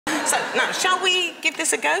So, now, shall we give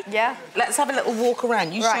this a go? Yeah. Let's have a little walk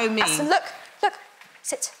around. You show me. Aston, look, look.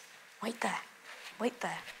 Sit. Wait there. Wait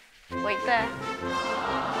there. Wait there.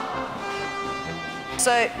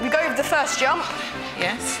 So, we go over the first jump.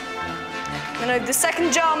 Yes. Then over the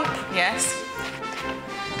second jump. Yes.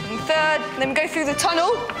 And third. Then we go through the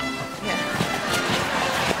tunnel. Yeah.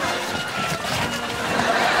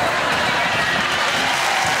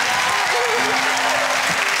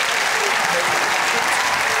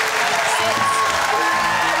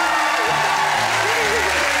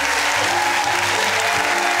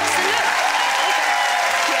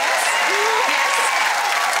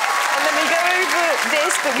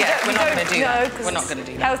 But we're not going to do that. We're not going to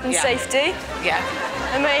do that. Health and safety. Yeah.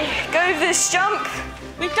 And we go over this jump.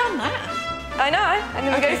 We've done that. I know. And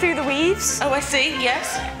then we go through the weaves. Oh, I see.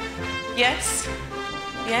 Yes. Yes.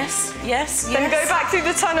 Yes. Yes. Then we go back through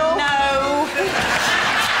the tunnel. No.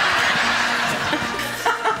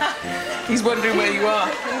 He's wondering where you are.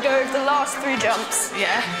 And go over the last 3 jumps.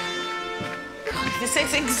 Yeah. God, this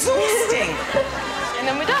is exhausting. And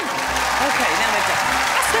then we're done. OK, then we're done.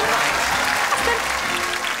 Aston. Right.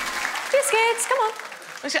 Biscuits, come on.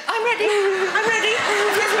 I'm ready. I'm ready.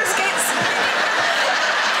 Here's biscuits.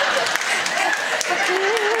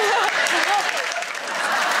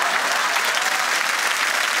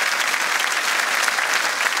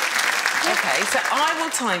 OK, so I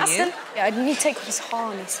will time Aston. you. Yeah, I need to take off his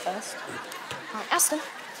harness first. Right, Aston.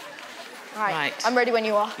 Right. I'm ready when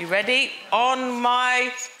you are. You ready? On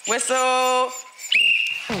my whistle.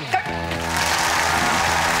 Go.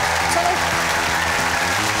 Tunnel.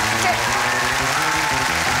 Check.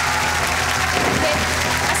 Here.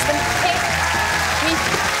 Aston. Here. Weave.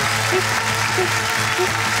 Weave. Weave.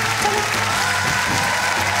 Weave. Tunnel.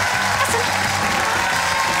 Aston.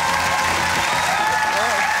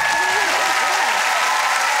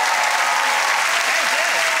 Very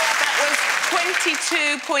good. That was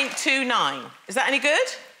 22.29. Is that any good?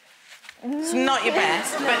 It's not your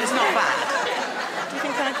best, but it's not bad. Do you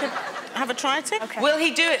think I could have a try at it? Okay. Will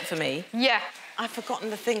he do it for me? Yeah. I've forgotten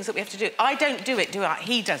the things that we have to do. I don't do it, do I?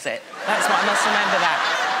 He does it. That's what I must remember that.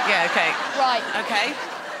 Yeah, OK. Right. OK.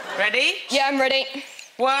 Ready? Yeah, I'm ready.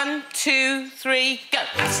 1, 2, 3, go.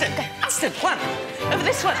 Aston, Aston, 1. Over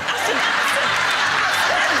this one. Aston, Aston,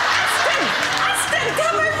 Aston, Aston, Aston,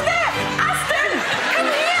 come over there. Aston, come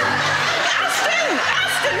here. Aston,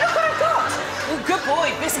 Aston, look what I've got. Oh, good boy.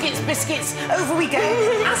 Biscuits, biscuits. Over we go.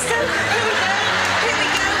 Aston, here we go. Here we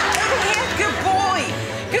go. Over here. Good boy.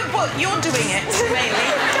 Good boy. You're doing it, mainly.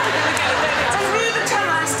 Here we go. Through the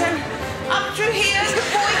tunnel, Aston. Up through here. Good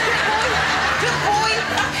boy, good boy. Good boy.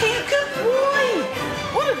 Up here. Good boy.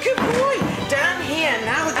 What a good boy. Down here.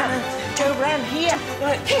 Now we're going to go around here.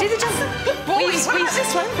 Right. Here. Do the jump. Good boy. What about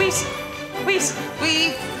this one? Weave. Weave.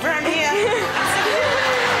 Weave. Round here.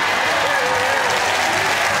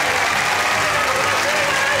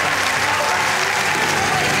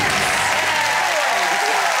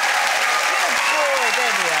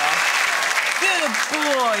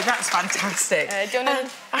 Boy, that's fantastic. Do you want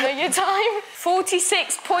to know your time?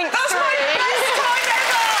 46.3. That's my best time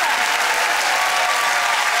ever!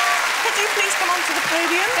 Could you please come onto the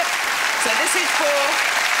podium? Yep. So this is for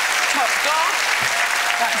top golf.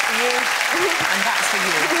 That's for you. And that's for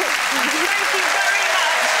you. Thank you very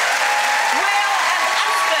much, Will and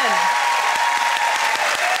Aston.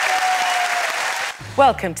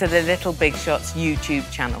 Welcome to the Little Big Shots YouTube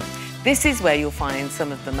channel. This is where you'll find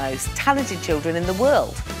some of the most talented children in the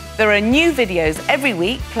world. There are new videos every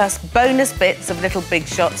week, plus bonus bits of Little Big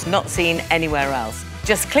Shots not seen anywhere else.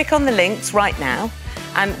 Just click on the links right now,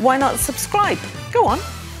 and why not subscribe? Go on.